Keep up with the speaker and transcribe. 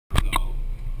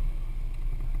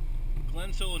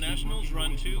Glen Solo Nationals,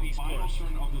 run 2, East Final course.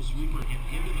 turn of the sweeper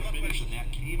and into the finish, and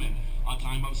that came in a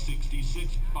time of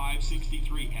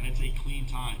 66.563, and it's a clean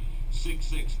time.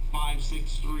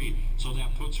 66.563. So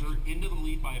that puts her into the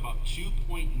lead by about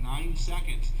 2.9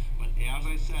 seconds. But as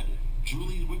I said,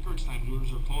 Julie Wickert's time, who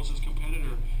was her closest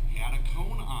competitor, had a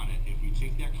cone on it. If we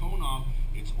take that cone off,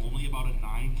 it's only about a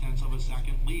 9/10 of a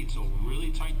second lead. So really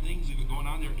tight things going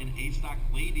on there in A-stock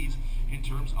ladies in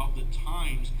terms of the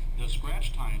times, the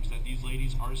scratch times that these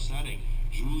ladies are setting.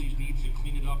 Julie needs to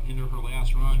clean it up into her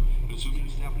last run. Assuming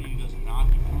Stephanie does not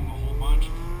improve a whole bunch,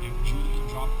 if Julie can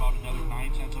drop about another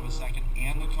 9/10 of a second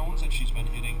and the cones that she's been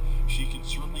hitting, she can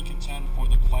certainly contend for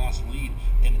the class lead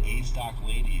in A-stock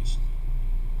ladies.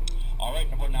 All right,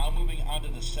 we're now moving on to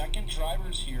the second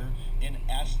drivers here in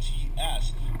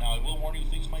STS. Now, I will warn you,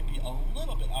 things might be a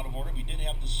little bit out of order. We did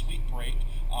have the sweep break,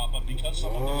 but because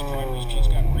some of those drivers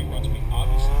just got reruns, we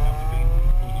obviously